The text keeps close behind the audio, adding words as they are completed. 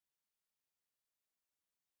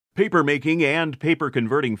Paper-making and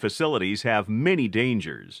paper-converting facilities have many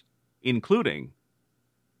dangers, including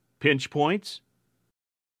pinch points,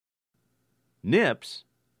 nips,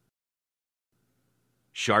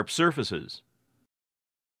 sharp surfaces,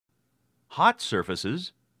 hot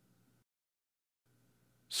surfaces,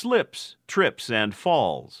 slips, trips, and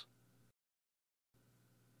falls,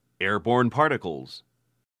 airborne particles,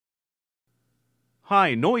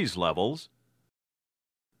 high noise levels,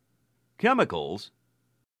 chemicals,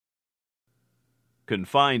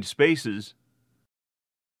 confined spaces,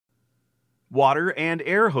 water and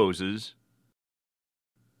air hoses,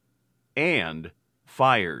 and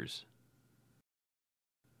fires.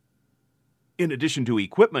 In addition to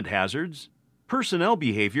equipment hazards, personnel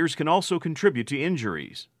behaviors can also contribute to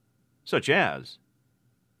injuries, such as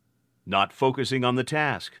not focusing on the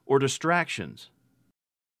task or distractions,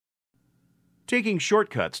 taking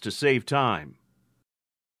shortcuts to save time,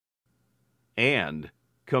 and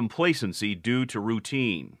complacency due to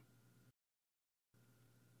routine.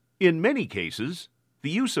 In many cases, the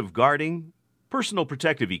use of guarding, personal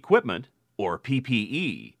protective equipment, or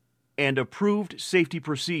PPE, and approved safety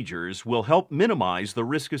procedures will help minimize the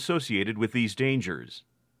risk associated with these dangers.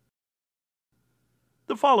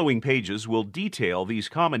 The following pages will detail these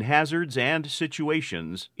common hazards and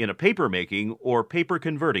situations in a paper-making or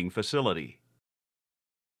paper-converting facility.